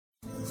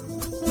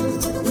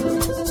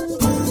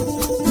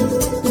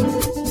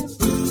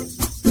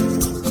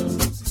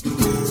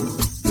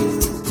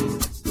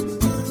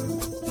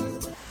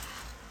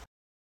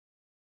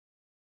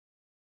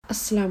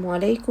Assalamu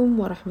alaikum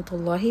wa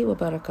rahmatullahi wa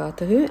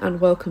barakatuhu,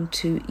 and welcome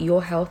to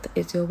Your Health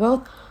is Your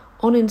Wealth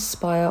on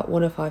Inspire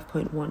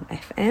 105.1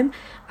 FM,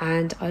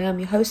 and I am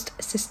your host,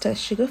 Sister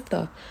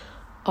Shigufta.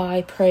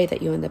 I pray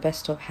that you're in the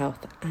best of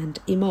health and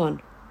iman.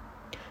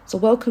 So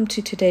welcome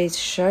to today's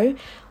show,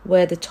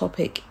 where the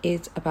topic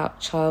is about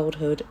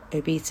childhood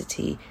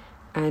obesity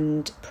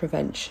and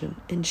prevention,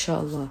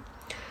 inshallah.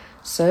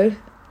 So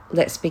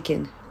let's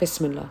begin.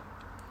 Bismillah.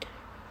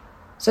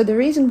 So the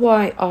reason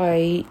why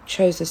I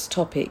chose this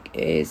topic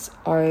is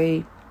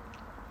I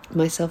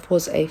myself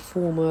was a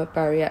former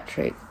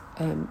bariatric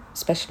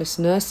specialist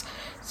nurse.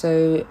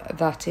 So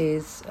that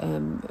is,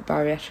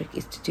 bariatric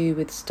is to do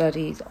with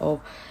studies of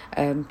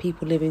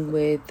people living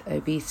with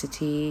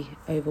obesity,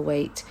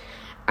 overweight,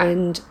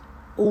 and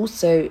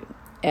also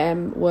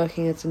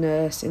working as a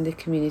nurse in the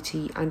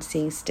community and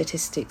seeing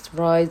statistics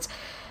rise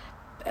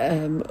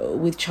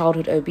with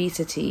childhood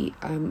obesity.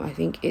 I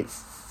think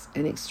it's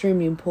an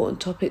extremely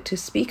important topic to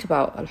speak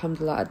about,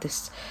 alhamdulillah, at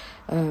this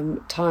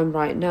time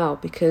right now,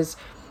 because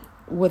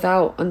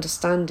without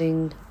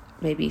understanding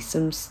maybe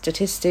some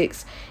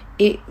statistics,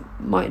 it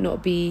might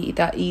not be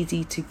that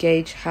easy to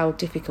gauge how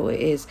difficult it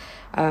is.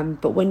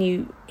 But when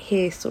you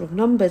hear sort of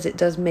numbers, it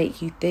does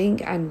make you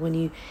think, and when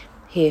you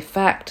hear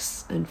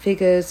facts and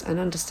figures and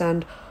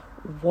understand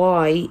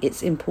why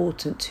it's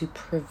important to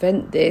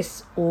prevent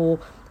this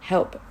or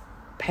help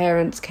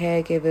parents,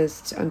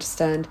 caregivers to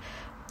understand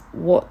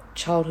what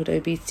childhood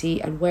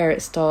obesity and where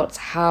it starts,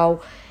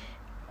 how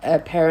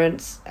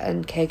parents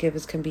and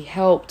caregivers can be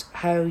helped,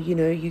 how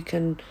you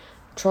can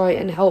try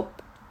and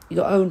help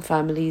your own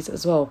families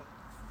as well.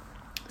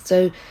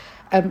 So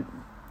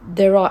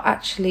there are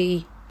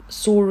actually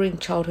soaring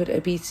childhood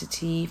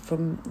obesity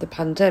from the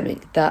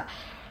pandemic that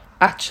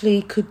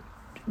actually could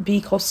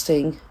be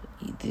costing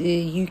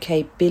the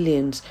UK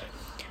billions,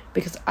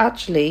 because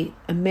actually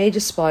a major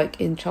spike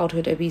in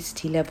childhood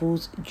obesity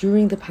levels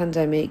during the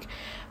pandemic,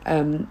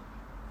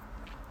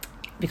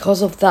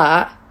 because of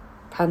that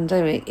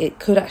pandemic, it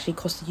could actually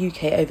cost the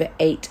UK over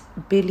 £8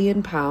 billion,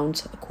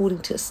 according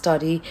to a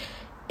study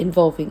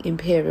involving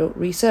Imperial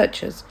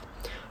researchers.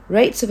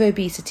 Rates of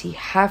obesity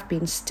have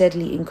been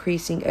steadily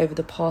increasing over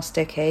the past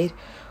decade,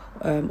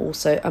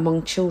 also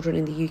among children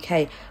in the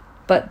UK,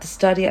 but the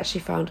study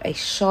actually found a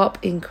sharp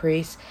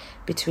increase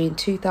between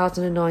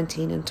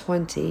 2019 and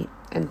 2020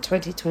 and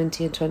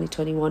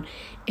 2021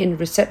 in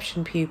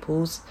reception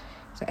pupils,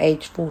 so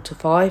age 4 to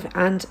 5,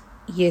 and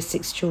year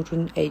 6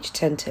 children aged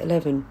 10 to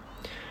 11.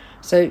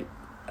 So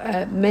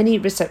many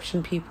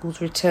reception pupils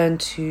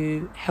returned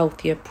to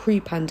healthier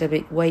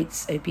pre-pandemic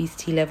weights.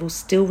 Obesity levels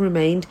still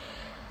remained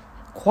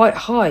quite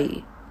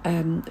high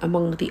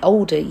among the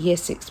older year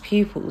 6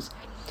 pupils.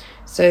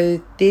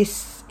 So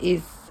this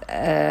is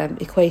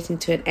equating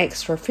to an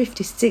extra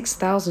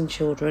 56,000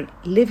 children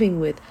living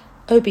with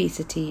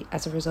obesity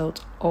as a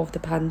result of the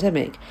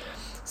pandemic.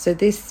 So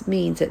this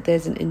means that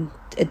there's an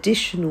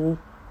additional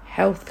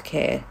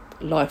healthcare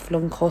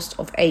lifelong cost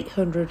of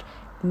 £800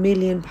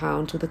 million,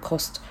 with a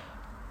cost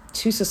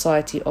to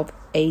society of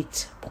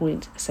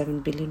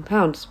 £8.7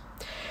 billion.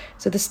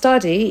 So the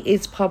study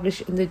is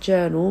published in the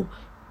journal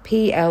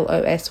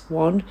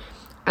PLOS1,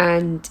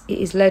 and it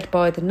is led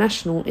by the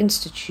National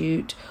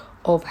Institute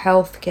of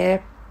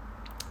Healthcare.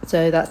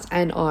 So that's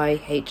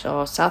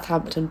NIHR,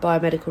 Southampton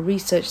Biomedical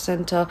Research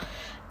Centre,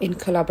 in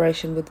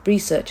collaboration with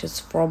researchers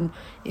from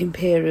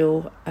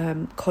Imperial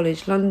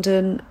College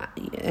London,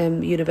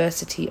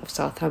 University of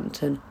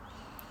Southampton.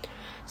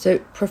 So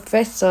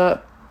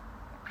Professor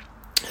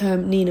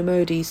Nina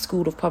Modi's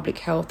School of Public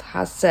Health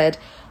has said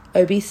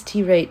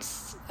obesity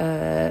rates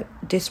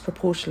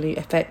disproportionately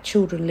affect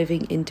children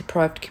living in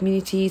deprived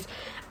communities,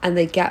 and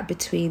the gap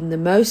between the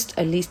most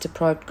and least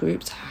deprived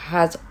groups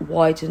has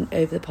widened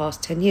over the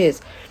past 10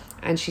 years.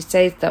 And she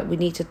says that we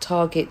need to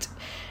targeted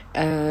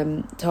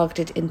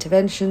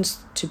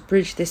interventions to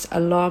bridge this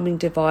alarming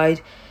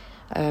divide,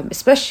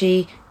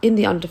 especially in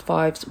the under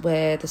 5s,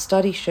 where the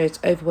study shows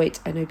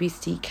overweight and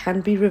obesity can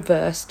be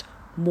reversed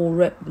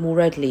more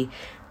readily,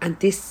 and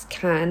this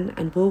can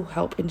and will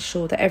help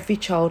ensure that every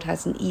child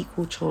has an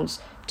equal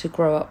chance to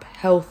grow up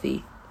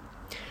healthy.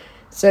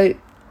 So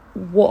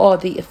what are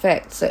the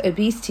effects? So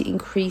obesity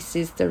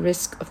increases the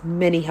risk of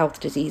many health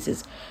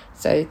diseases,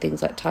 so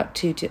things like type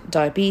 2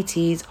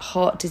 diabetes,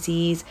 heart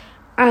disease,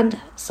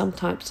 and some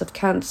types of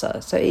cancer.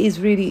 So it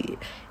is really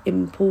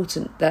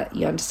important that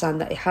you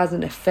understand that it has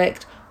an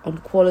effect on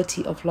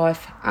quality of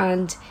life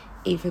and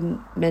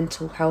even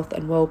mental health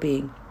and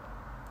well-being.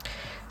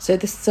 So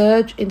the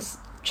surge in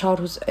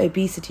childhood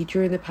obesity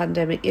during the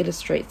pandemic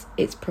illustrates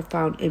its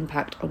profound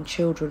impact on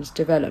children's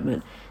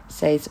development,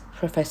 says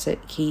Professor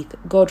Keith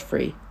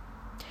Godfrey.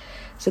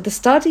 So the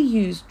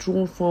study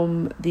drawn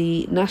from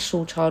the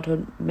National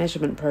Childhood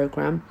Measurement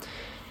Programme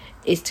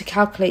is to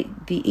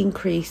calculate the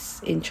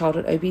increase in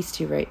childhood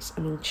obesity rates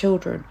among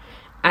children,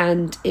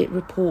 and it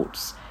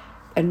reports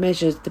and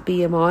measures the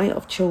BMI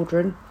of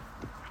children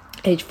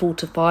aged 4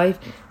 to 5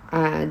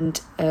 and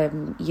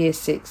year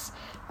 6.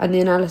 And the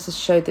analysis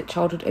showed that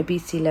childhood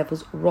obesity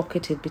levels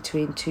rocketed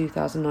between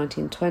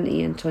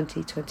 2019-20 and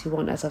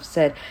 2021, as I've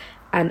said.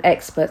 And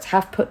experts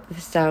have put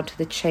this down to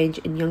the change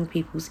in young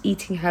people's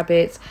eating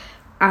habits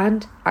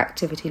and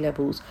activity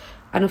levels.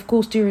 And of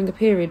course, during the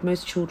period,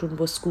 most children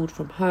were schooled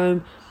from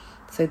home,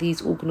 so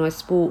these organised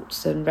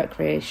sports and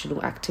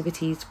recreational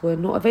activities were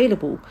not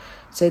available.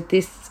 So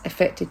this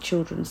affected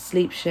children's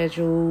sleep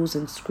schedules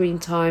and screen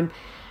time,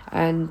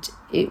 and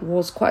it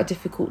was quite a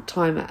difficult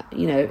time.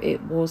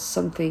 It was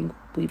something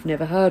we've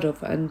never heard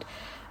of, and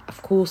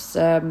of course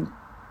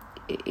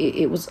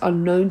it was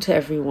unknown to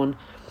everyone.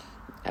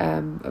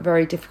 A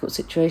very difficult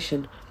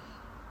situation.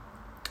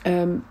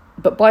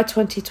 But by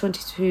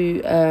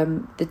 2022,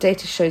 the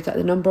data shows that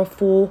the number of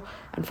 4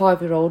 and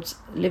 5-year-olds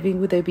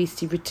living with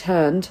obesity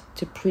returned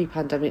to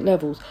pre-pandemic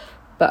levels.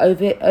 But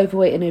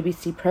overweight and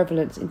obesity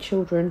prevalence in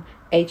children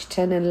aged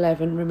 10 and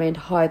 11 remained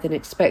higher than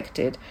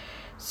expected.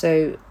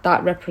 So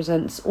that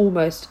represents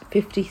almost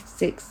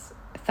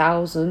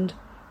 56,000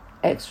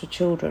 extra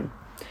children.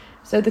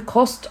 So the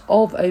cost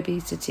of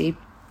obesity,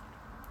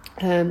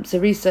 so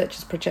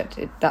researchers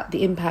projected that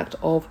the impact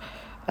of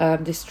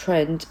this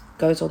trend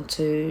goes on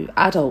to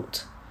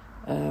adult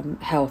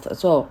health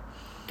as well.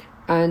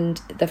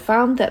 And they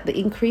found that the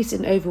increase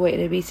in overweight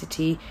and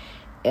obesity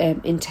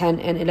in 10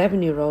 and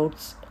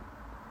 11-year-olds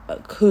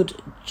could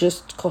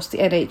just cost the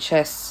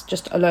NHS,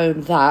 just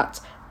alone that,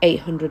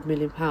 £800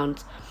 million.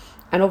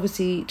 And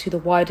obviously to the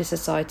wider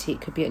society,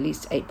 it could be at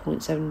least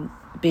 £8.7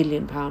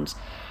 billion.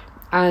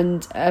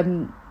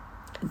 And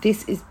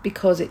this is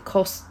because it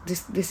costs,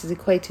 this is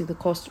equating the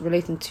cost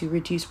relating to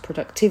reduced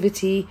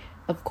productivity,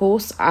 of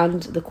course,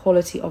 and the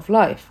quality of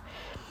life.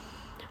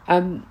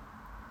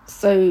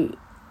 So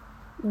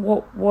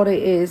what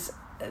it is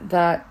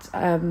that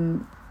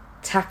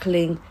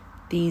tackling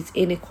these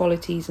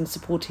inequalities and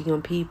supporting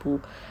young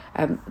people,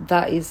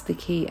 that is the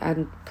key,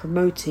 and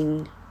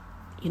promoting,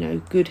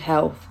 good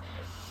health.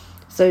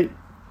 So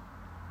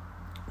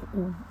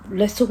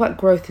let's talk about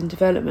growth and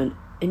development.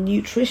 A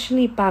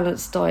nutritionally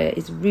balanced diet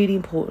is really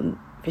important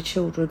for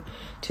children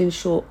to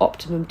ensure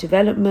optimum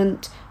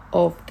development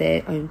of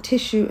their own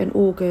tissue and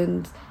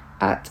organs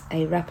at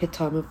a rapid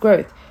time of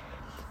growth.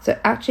 So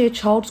actually a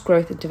child's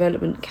growth and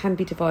development can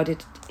be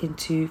divided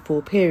into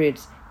 4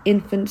 periods.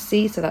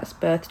 Infancy, so that's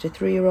birth to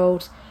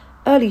 3-year-olds.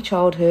 Early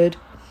childhood,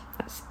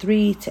 that's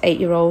 3 to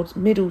 8-year-olds.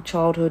 Middle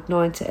childhood,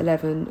 9 to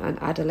 11. And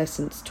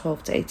adolescence,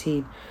 12 to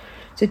 18.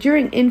 So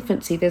during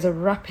infancy, there's a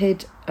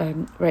rapid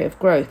rate of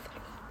growth.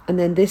 And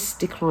then this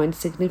declines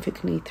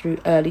significantly through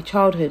early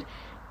childhood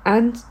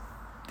and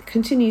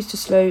continues to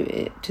slow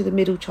to the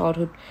middle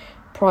childhood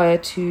prior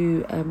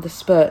to the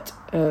spurt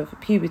of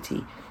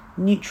puberty.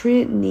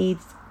 Nutrient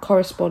needs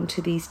correspond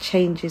to these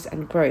changes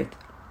and growth.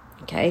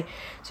 Okay,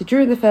 so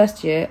during the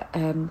first year,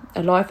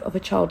 a life of a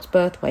child's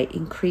birth weight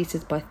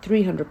increases by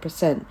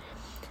 300%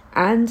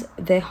 and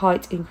their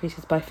height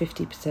increases by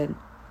 50%.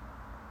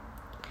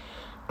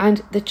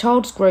 And the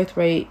child's growth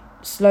rate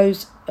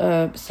slows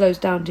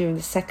down during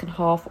the second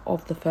half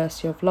of the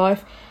first year of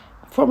life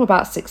from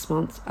about 6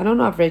 months, and on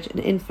average an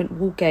infant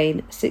will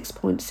gain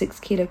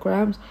 6.6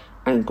 kilograms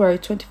and grow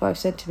 25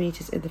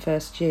 centimeters in the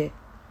first year.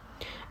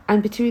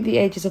 And between the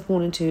ages of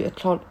 1 and 2,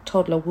 a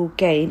toddler will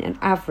gain an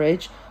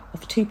average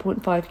of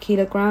 2.5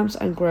 kilograms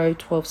and grow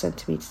 12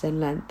 centimeters in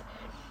length.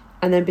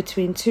 And then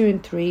between 2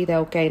 and 3,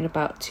 they'll gain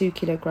about 2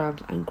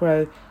 kilograms and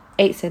grow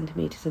 8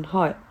 centimeters in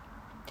height.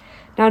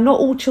 Now, not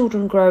all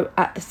children grow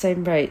at the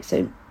same rate,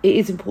 so it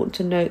is important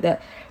to note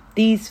that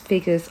these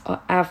figures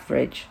are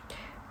average,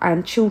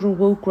 and children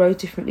will grow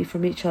differently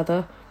from each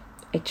other.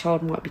 A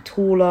child might be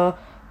taller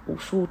or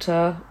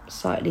shorter,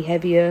 slightly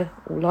heavier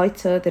or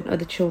lighter than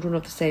other children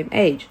of the same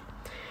age.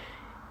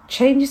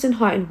 Changes in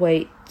height and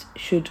weight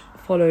should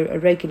follow a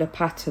regular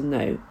pattern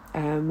though,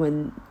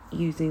 when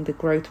using the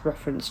growth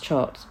reference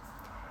charts.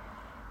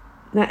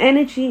 Now,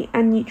 energy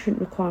and nutrient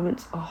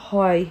requirements are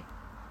high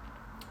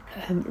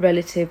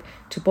relative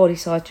to body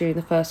size during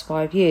the first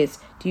 5 years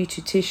due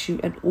to tissue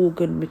and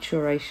organ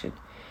maturation,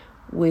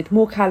 with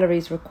more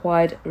calories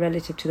required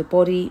relative to the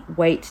body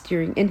weight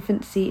during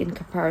infancy in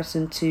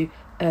comparison to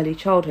early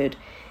childhood.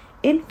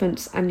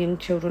 Infants and young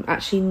children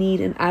actually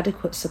need an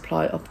adequate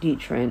supply of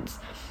nutrients,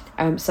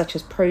 such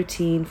as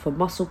protein for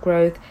muscle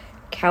growth,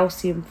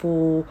 calcium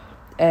for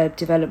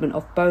development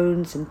of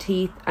bones and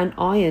teeth, and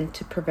iron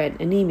to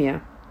prevent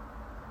anemia.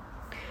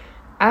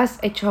 As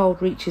a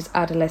child reaches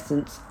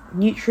adolescence,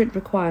 nutrient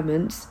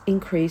requirements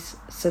increase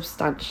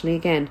substantially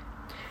again.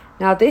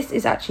 Now, this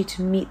is actually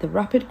to meet the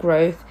rapid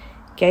growth,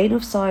 gain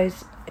of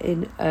size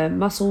in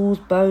muscles,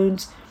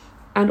 bones,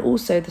 and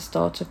also the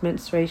start of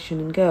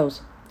menstruation in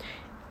girls.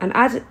 And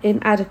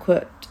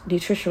inadequate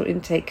nutritional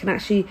intake can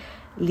actually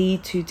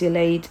lead to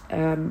delayed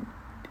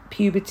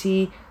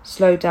puberty,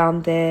 slow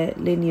down their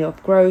linear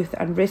of growth,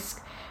 and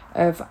risk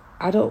of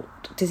adult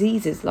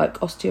diseases like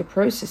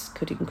osteoporosis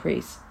could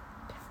increase.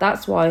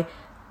 That's why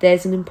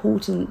there's an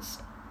importance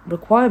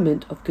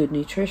requirement of good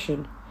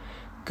nutrition.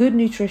 Good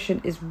nutrition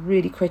is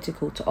really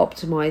critical to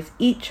optimize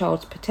each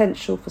child's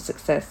potential for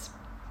success.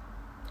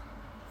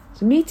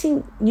 So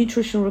meeting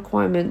nutritional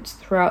requirements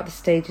throughout the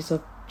stages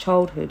of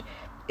childhood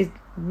is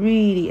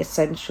really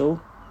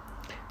essential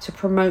to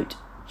promote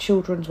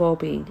children's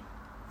well-being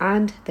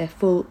and their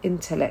full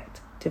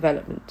intellect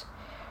development.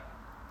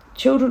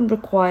 Children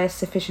require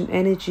sufficient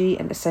energy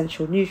and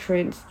essential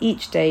nutrients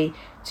each day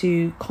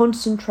to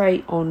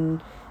concentrate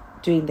on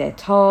doing their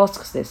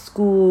tasks, their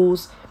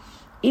schools.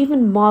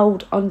 Even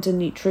mild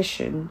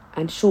undernutrition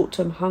and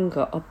short-term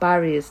hunger are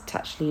barriers to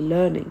actually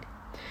learning.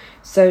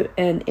 So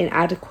an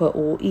inadequate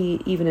or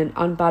even an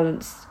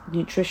unbalanced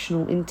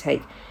nutritional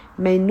intake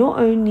may not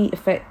only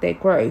affect their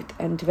growth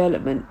and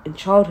development in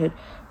childhood,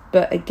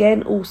 but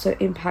again also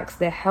impacts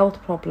their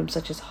health problems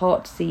such as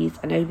heart disease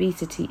and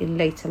obesity in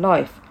later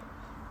life.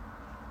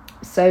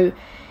 So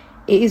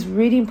it is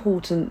really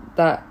important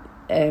that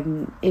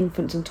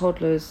infants and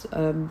toddlers'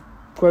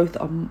 growth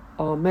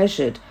are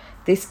measured.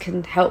 This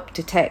can help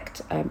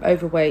detect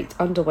overweight,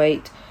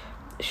 underweight,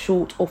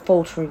 short or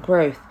faltering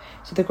growth.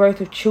 So the growth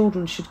of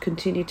children should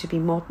continue to be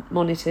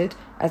monitored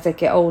as they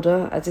get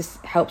older, as this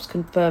helps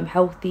confirm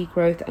healthy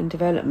growth and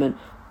development,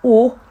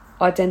 or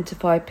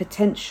identify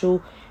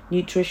potential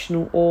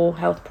nutritional or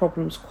health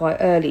problems quite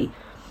early.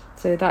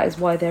 So that is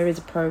why there is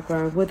a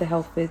programme with the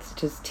health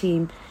visitors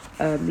team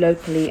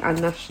locally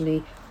and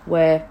nationally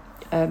where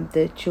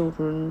the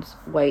children's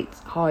weight,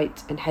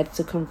 height and head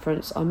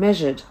circumference are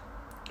measured.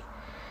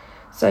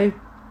 So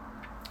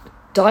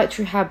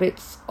dietary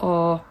habits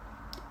are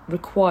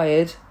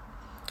required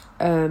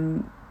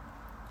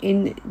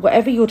in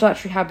whatever your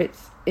dietary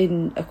habits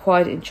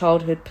acquired in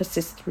childhood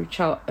persist through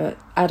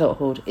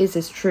adulthood. Is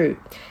this true?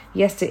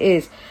 Yes, it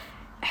is.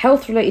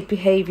 Health-related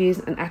behaviours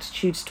and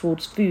attitudes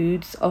towards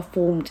foods are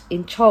formed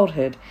in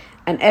childhood,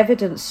 and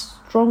evidence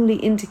strongly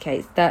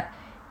indicates that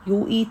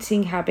your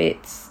eating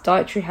habits,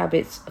 dietary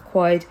habits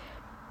acquired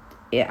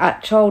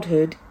at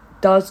childhood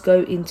does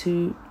go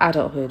into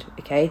adulthood,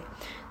 okay?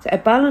 So a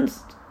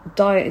balanced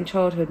diet in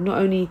childhood not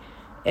only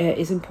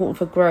is important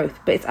for growth,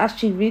 but it's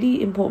actually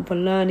really important for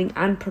learning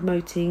and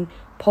promoting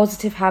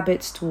positive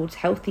habits towards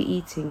healthy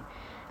eating.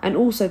 And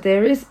also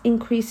there is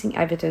increasing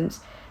evidence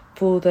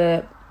for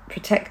the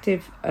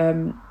protective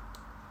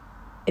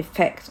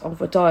effect of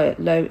a diet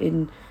low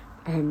in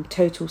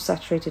total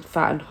saturated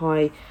fat and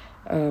high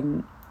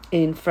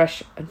in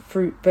fresh and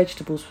fruit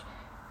vegetables,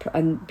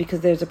 and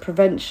because there's a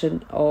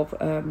prevention of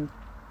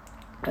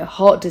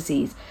heart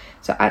disease.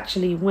 So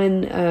actually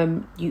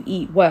when you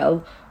eat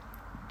well,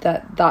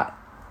 that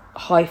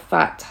high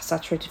fat,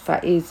 saturated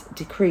fat is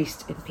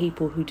decreased in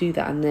people who do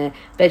that, and their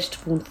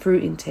vegetable and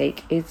fruit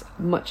intake is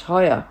much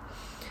higher,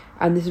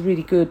 and this is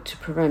really good to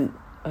prevent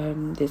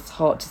this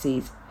heart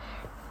disease.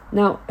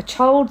 Now, a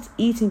child's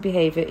eating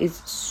behaviour is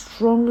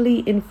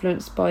strongly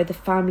influenced by the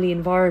family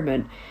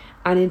environment,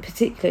 and in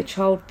particular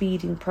child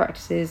feeding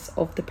practices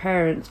of the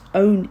parents'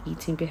 own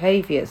eating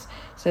behaviours.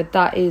 So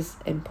that is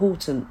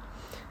important.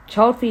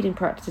 Child feeding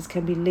practices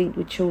can be linked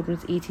with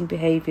children's eating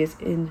behaviours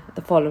in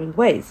the following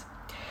ways.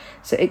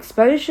 So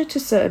exposure to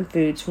certain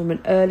foods from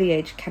an early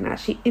age can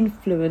actually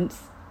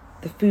influence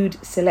the food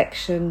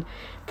selection,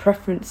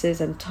 preferences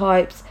and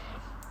types,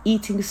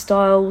 eating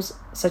styles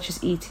such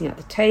as eating at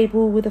the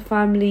table with a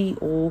family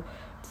or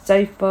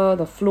sofa,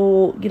 the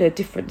floor,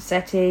 different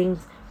settings,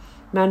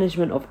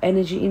 management of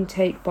energy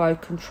intake by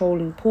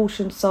controlling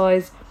portion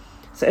size.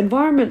 So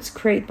environments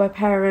created by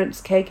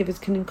parents, caregivers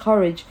can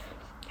encourage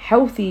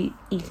healthy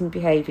eating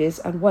behaviours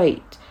and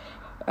weight.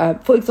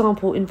 For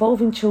example,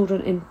 involving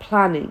children in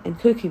planning and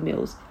cooking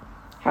meals.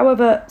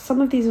 However,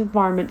 some of these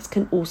environments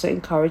can also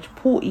encourage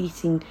poor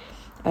eating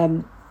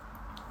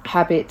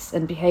habits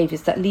and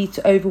behaviours that lead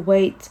to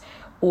overweight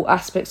or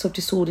aspects of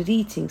disordered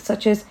eating,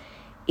 such as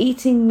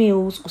eating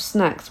meals or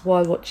snacks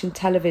while watching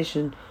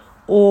television,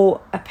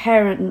 or a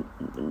parent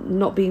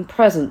not being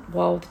present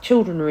while the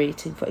children are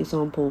eating, for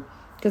example,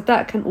 because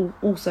that can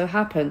also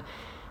happen.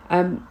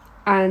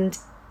 And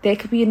there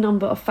could be a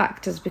number of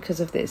factors because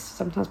of this.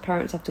 Sometimes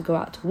parents have to go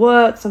out to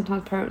work,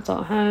 sometimes parents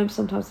are at home,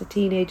 sometimes the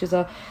teenagers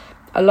are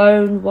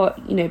alone,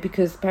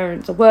 because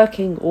parents are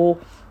working, or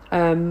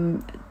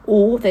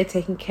they're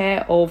taking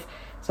care of,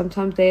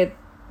 sometimes they're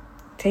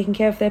taking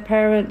care of their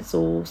parents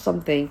or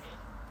something.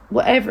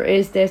 Whatever it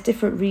is, there's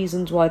different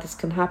reasons why this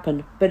can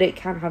happen, but it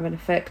can have an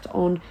effect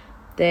on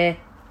their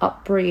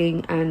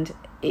upbringing and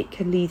it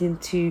can lead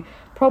into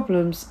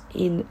problems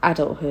in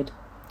adulthood.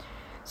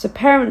 So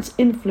parents'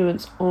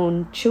 influence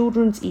on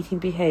children's eating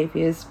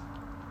behaviours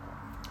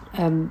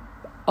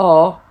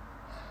are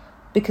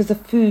because the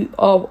food,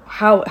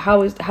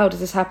 how does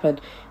this happen?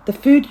 The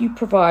food you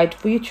provide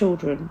for your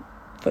children,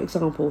 for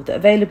example, the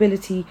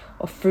availability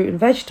of fruit and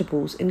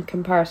vegetables in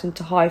comparison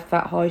to high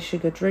fat, high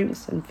sugar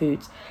drinks and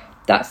foods.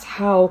 That's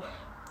how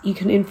you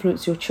can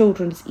influence your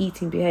children's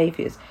eating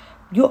behaviours.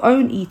 Your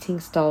own eating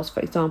styles,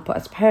 for example,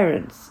 as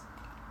parents,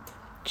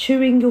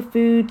 chewing your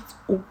foods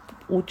or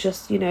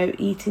just,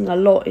 eating a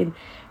lot in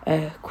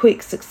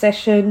quick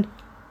succession.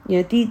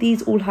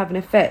 These all have an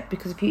effect,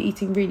 because if you're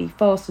eating really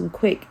fast and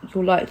quick,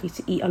 you're likely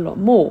to eat a lot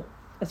more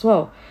as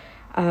well.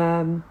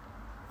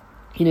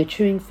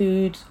 Chewing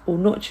food or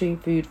not chewing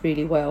food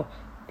really well,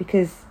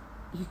 because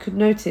you could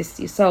notice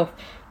yourself,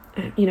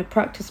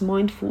 practice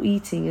mindful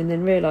eating and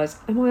then realise,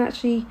 am I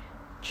actually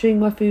chewing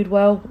my food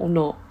well or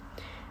not?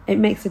 It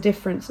makes a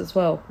difference as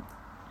well.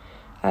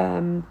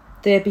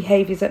 Their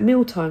behaviours at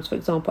meal times, for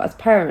example, as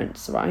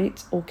parents,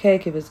 right, or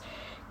caregivers,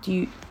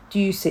 do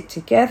you sit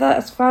together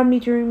as family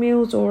during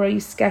meals, or are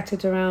you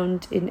scattered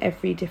around in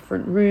every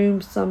different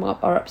room? Some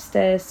are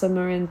upstairs, some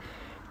are in,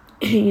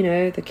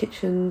 the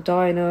kitchen,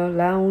 diner,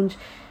 lounge.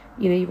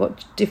 You've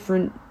got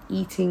different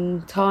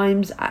eating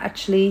times,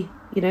 actually,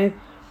 in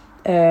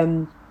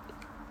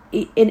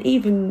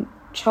even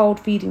child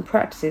feeding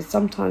practices.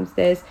 Sometimes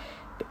there's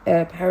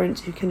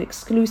parents who can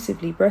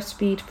exclusively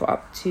breastfeed for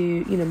up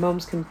to,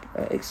 mums can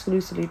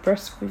exclusively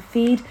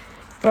breastfeed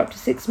for up to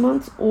 6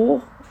 months,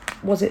 or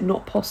was it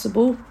not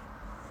possible?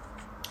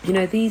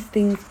 These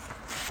things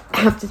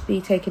have to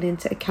be taken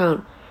into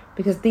account,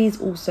 because these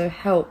also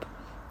help.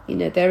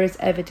 There is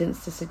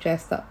evidence to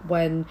suggest that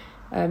when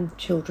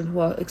children who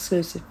are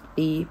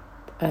exclusively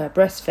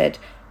breastfed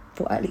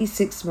for at least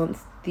 6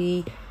 months,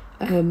 the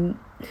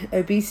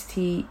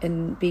obesity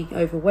and being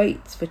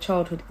overweight for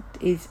childhood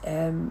is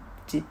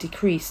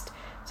decreased.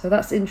 So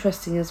that's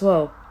interesting as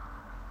well.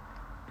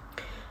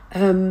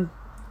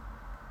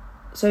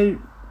 So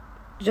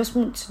just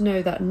want to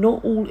know that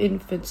not all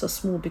infants are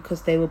small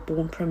because they were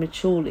born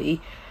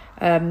prematurely,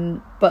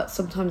 but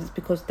sometimes it's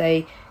because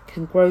they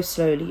can grow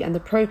slowly, and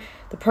the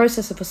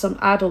process for some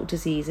adult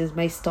diseases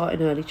may start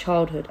in early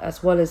childhood,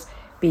 as well as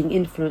being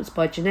influenced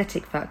by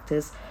genetic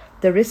factors.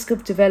 The risk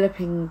of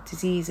developing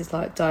diseases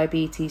like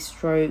diabetes,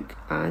 stroke,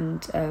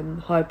 and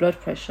high blood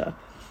pressure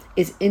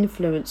is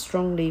influenced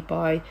strongly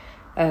by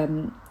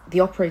the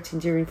operating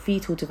during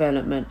fetal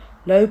development.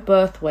 Low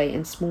birth weight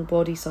and small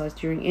body size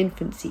during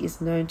infancy is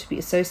known to be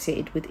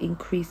associated with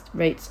increased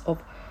rates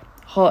of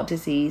heart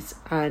disease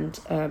and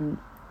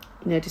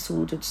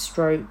disordered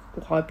stroke,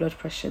 high blood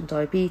pressure, and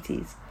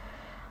diabetes.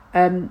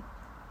 And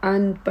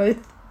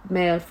both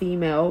male and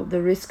female,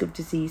 the risk of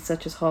disease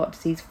such as heart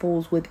disease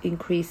falls with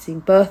increasing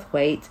birth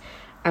weight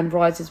and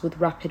rises with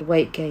rapid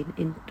weight gain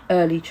in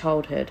early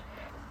childhood.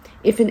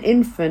 If an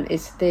infant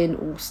is thin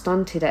or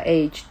stunted at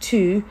age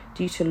 2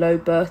 due to low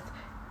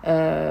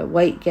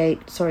weight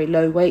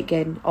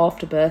gain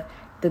after birth,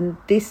 then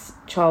this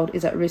child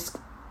is at risk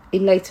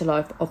in later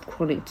life of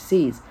chronic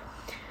disease.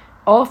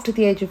 After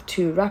the age of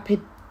 2, rapid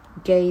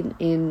gain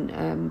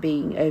in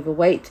being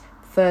overweight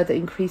further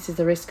increases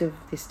the risk of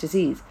this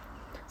disease.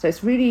 So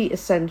it's really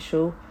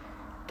essential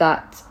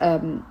that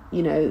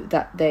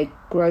that their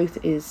growth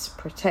is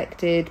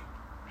protected,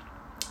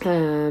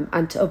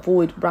 and to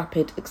avoid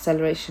rapid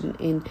acceleration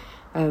in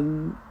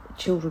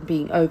children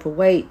being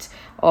overweight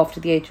after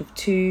the age of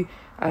 2,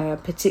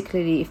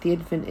 particularly if the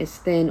infant is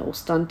thin or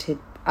stunted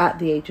at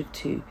the age of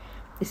 2.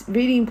 It's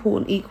really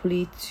important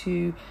equally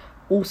to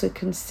also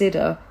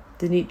consider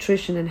the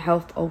nutrition and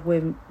health of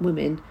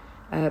women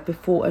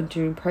before and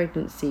during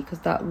pregnancy, because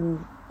that will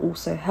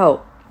also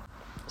help.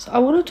 So I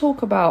want to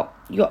talk about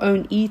your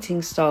own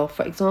eating style,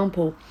 for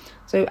example.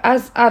 So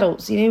as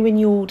adults, when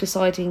you're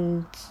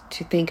deciding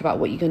to think about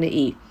what you're going to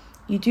eat,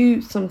 you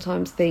do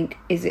sometimes think,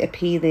 is it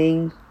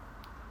appealing?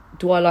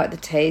 Do I like the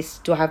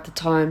taste? Do I have the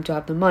time? Do I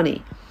have the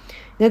money?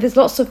 There's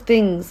lots of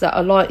things that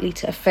are likely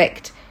to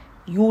affect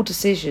your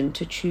decision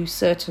to choose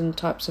certain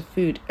types of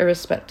food,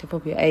 irrespective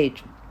of your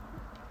age.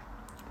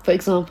 For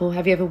example,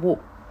 have you ever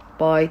walked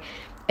by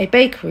a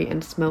bakery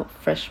and smelt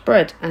fresh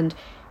bread, and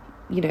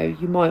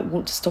you might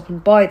want to stop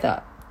and buy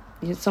that?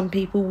 Some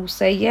people will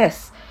say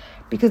yes,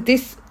 because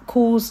this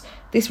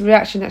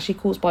reaction actually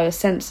caused by your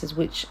senses,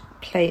 which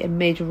play a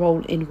major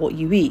role in what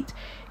you eat.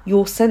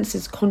 Your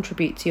senses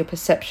contribute to your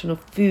perception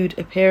of food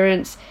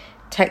appearance,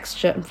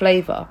 texture, and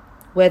flavour,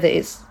 whether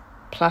it's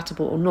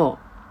palatable or not.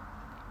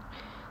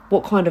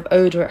 What kind of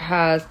odour it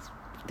has,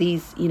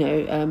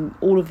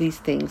 all of these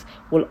things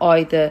will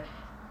either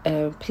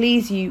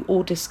please you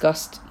or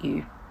disgust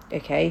you.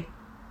 Okay.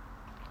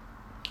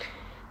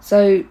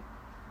 So,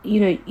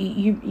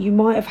 you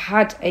might have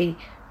had a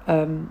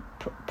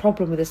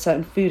problem with a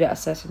certain food at a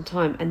certain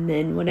time, and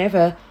then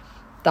whenever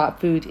that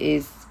food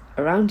is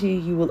around you,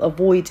 you will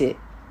avoid it.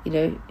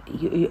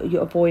 You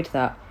avoid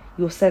that.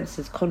 Your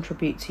senses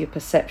contribute to your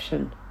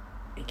perception.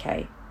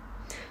 Okay.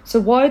 So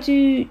why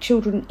do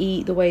children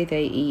eat the way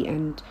they eat,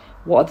 and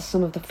what are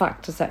some of the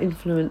factors that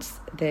influence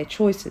their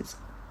choices?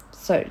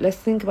 So let's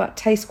think about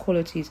taste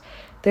qualities.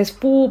 There's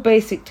 4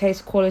 basic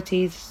taste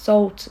qualities: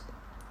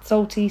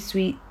 salty,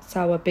 sweet,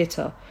 sour,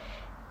 bitter.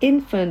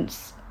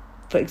 Infants,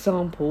 for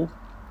example,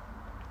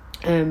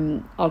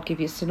 I'll give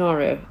you a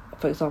scenario.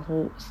 For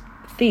example,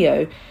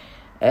 Theo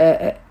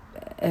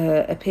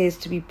appears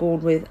to be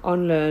born with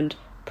unlearned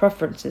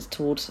preferences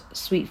towards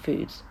sweet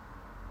foods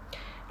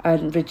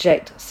and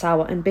reject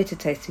sour and bitter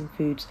tasting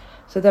foods.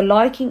 So the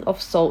liking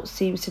of salt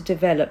seems to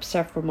develop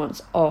several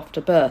months after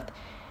birth.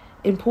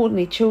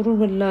 Importantly, children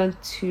will learn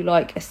to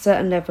like a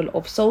certain level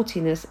of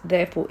saltiness,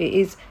 therefore it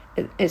is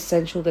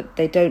essential that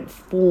they don't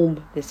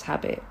form this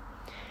habit.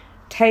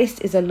 Taste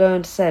is a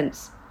learned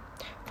sense.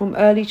 From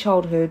early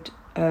childhood,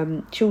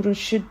 children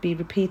should be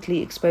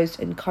repeatedly exposed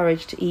and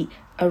encouraged to eat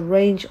a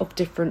range of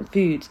different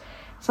foods.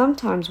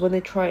 Sometimes when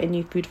they try a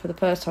new food for the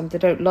first time, they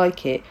don't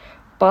like it.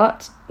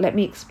 But let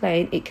me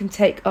explain, it can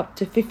take up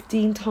to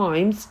 15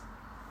 times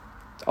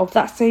of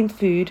that same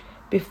food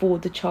before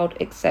the child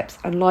accepts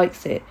and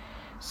likes it.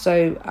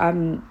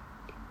 So,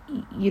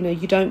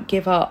 you don't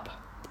give up.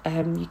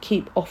 You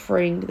keep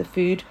offering the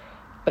food,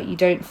 but you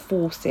don't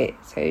force it.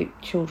 So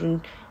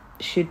children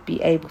should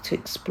be able to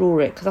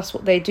explore it, because that's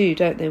what they do,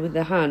 don't they? With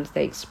their hands,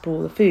 they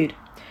explore the food.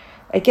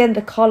 Again,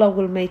 the colour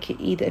will make it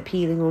either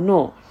appealing or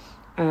not.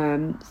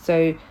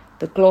 So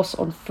the gloss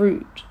on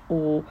fruit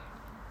or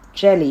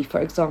jelly, for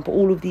example,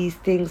 all of these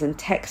things, and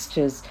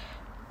textures,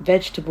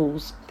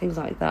 vegetables, things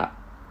like that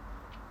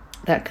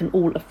can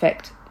all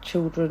affect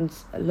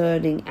children's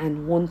learning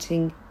and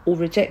wanting or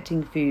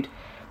rejecting food.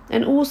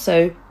 And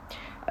also,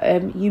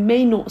 you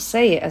may not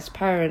say it as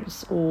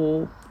parents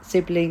or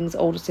siblings,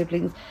 older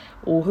siblings,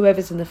 or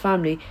whoever's in the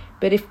family,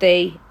 but if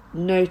they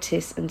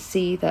notice and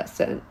see that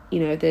certain,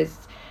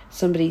 there's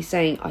somebody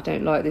saying, I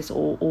don't like this,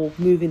 or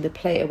moving the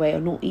plate away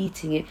or not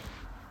eating it,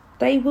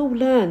 they will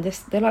learn this.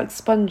 They're like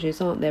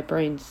sponges, aren't their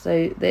brains?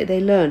 So they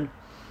learn.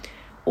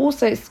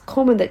 Also, it's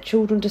common that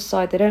children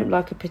decide they don't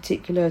like a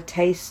particular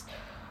taste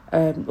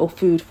or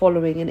food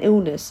following an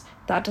illness.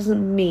 That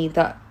doesn't mean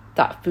that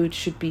food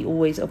should be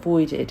always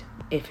avoided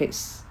if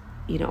it's,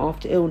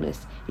 after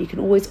illness. You can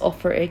always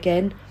offer it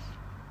again,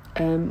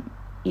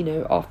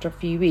 after a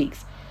few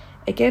weeks.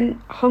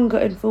 Again, hunger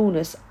and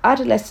fullness.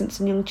 Adolescents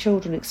and young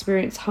children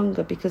experience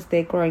hunger because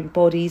their growing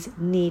bodies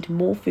need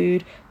more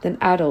food than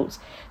adults.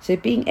 So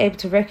being able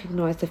to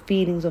recognise the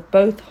feelings of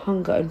both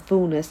hunger and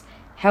fullness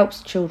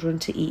helps children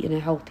to eat in a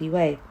healthy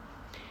way.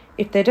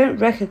 If they don't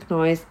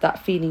recognise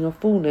that feeling of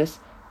fullness,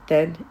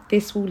 then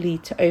this will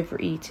lead to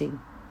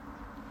overeating.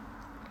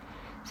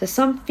 So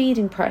some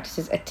feeding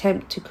practices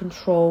attempt to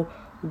control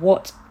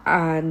what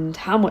and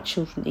how much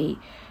children eat.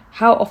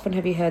 How often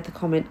have you heard the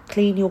comment,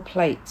 clean your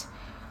plate?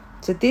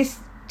 So this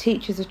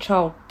teaches a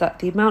child that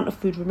the amount of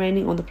food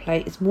remaining on the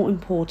plate is more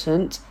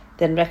important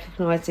than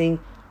recognising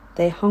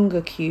their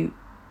hunger cue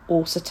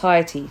or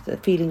satiety, the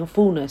feeling of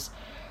fullness.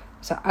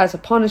 So as a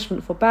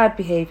punishment for bad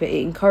behaviour,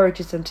 it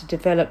encourages them to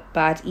develop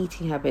bad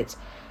eating habits,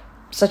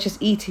 such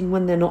as eating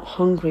when they're not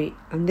hungry,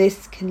 and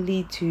this can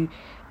lead to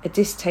a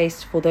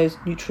distaste for those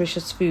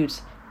nutritious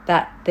foods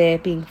that they're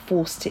being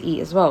forced to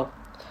eat as well.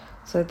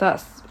 So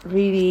that's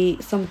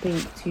really something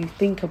to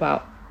think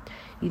about.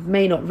 You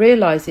may not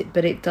realise it,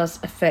 but it does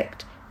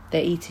affect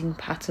their eating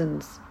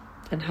patterns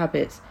and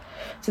habits.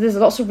 So there's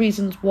lots of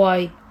reasons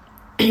why,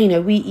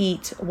 we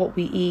eat what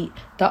we eat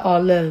that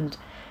are learned.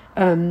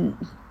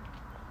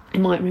 It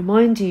might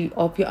remind you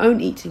of your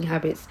own eating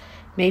habits.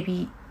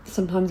 Maybe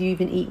sometimes you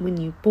even eat when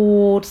you're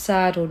bored,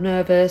 sad or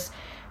nervous.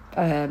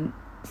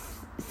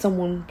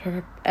 Someone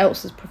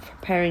else is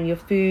preparing your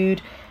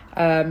food.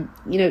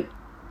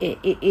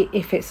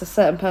 If it's a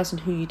certain person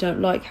who you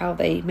don't like how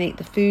they make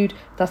the food,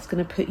 that's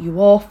going to put you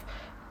off.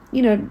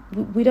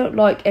 We don't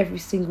like every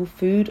single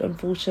food,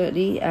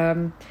 unfortunately.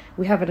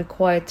 We have an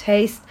acquired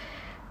taste.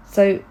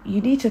 So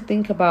you need to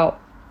think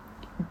about,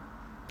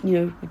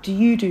 do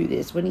you do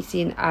this when you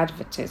see an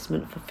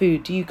advertisement for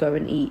food? Do you go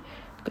and eat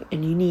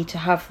and you need to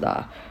have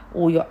that?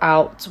 Or you're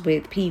out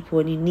with people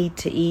and you need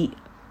to eat?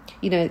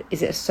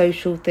 Is it a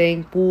social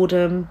thing,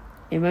 boredom,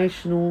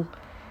 emotional?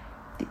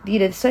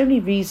 There's so many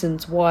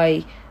reasons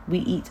why we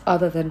eat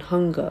other than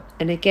hunger.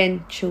 And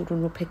again,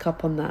 children will pick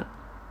up on that.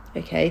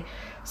 Okay,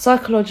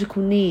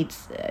 psychological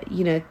needs,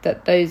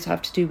 that those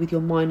have to do with your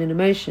mind and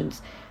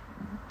emotions.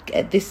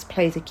 This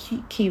plays a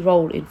key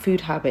role in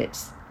food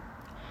habits.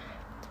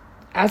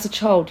 As a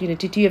child,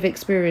 did you ever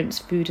experience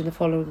food in the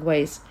following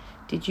ways?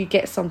 Did you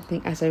get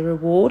something as a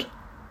reward?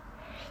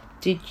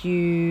 Did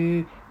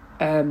you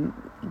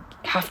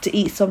have to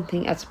eat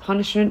something as a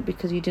punishment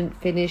because you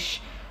didn't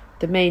finish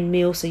the main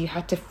meal, so you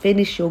had to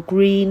finish your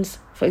greens,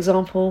 for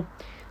example?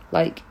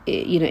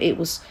 It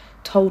was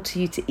told to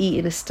you to eat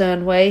in a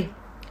stern way,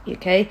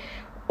 okay?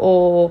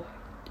 Or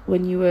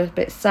when you were a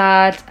bit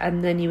sad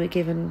and then you were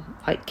given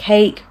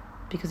cake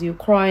because you were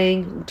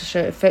crying, to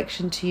show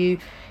affection to you,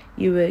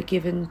 you were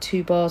given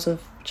 2 bars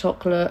of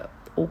chocolate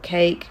or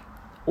cake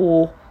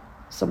or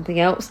something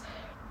else.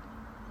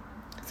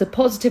 So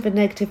positive and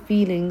negative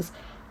feelings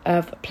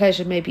of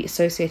pleasure may be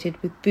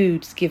associated with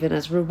foods given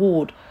as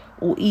reward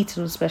or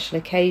eaten on special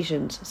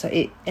occasions.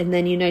 And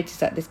then you notice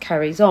that this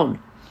carries on.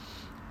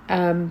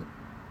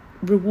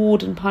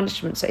 Reward and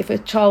punishment. So if a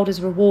child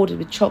is rewarded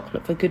with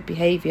chocolate for good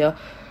behaviour,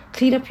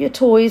 clean up your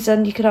toys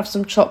and you could have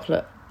some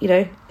chocolate.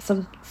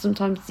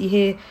 Sometimes you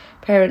hear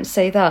parents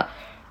say that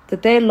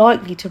they're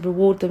likely to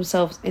reward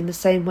themselves in the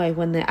same way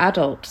when they're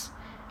adults.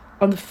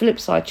 On the flip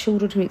side,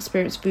 children who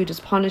experience food as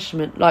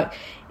punishment, like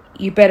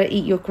you better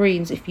eat your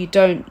greens, if you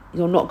don't,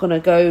 you're not going to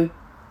go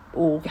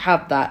or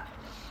have that,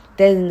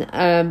 then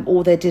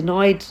or they're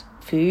denied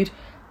food,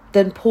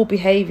 then poor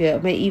behaviour,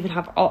 may even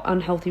have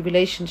unhealthy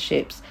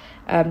relationships.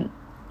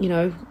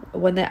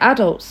 When they're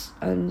adults,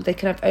 they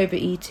can have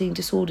overeating,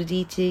 disordered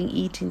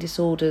eating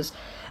disorders,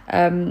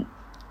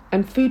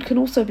 And food can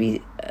also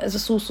be as a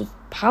source of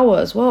power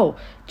as well.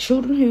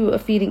 Children who are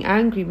feeling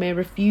angry may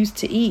refuse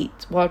to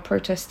eat while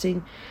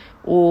protesting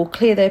or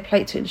clear their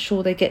plate to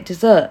ensure they get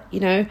dessert.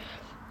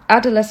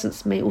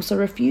 Adolescents may also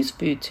refuse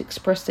food to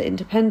express their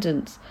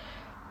independence.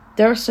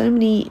 There are so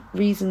many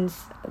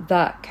reasons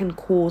that can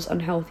cause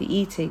unhealthy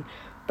eating,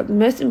 but the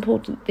most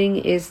important thing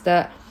is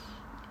that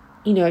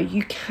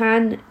you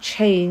can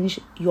change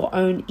your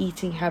own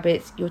eating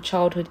habits, your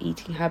childhood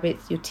eating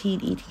habits, your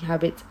teen eating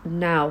habits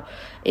now.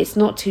 It's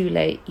not too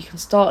late. You can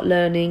start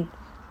learning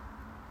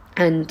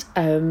and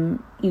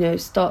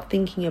start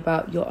thinking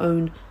about your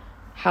own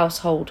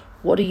household.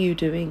 What are you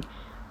doing?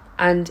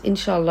 And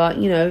inshallah,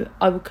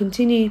 I will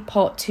continue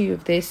part 2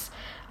 of this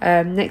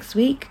next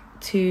week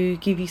to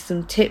give you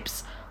some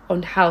tips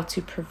on how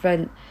to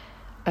prevent,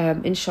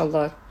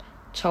 inshallah,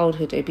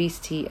 childhood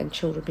obesity and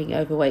children being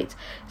overweight.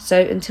 So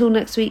until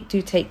next week,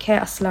 do take care.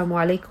 Assalamu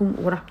alaikum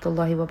wa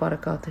rahmatullahi wa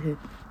barakatuhu.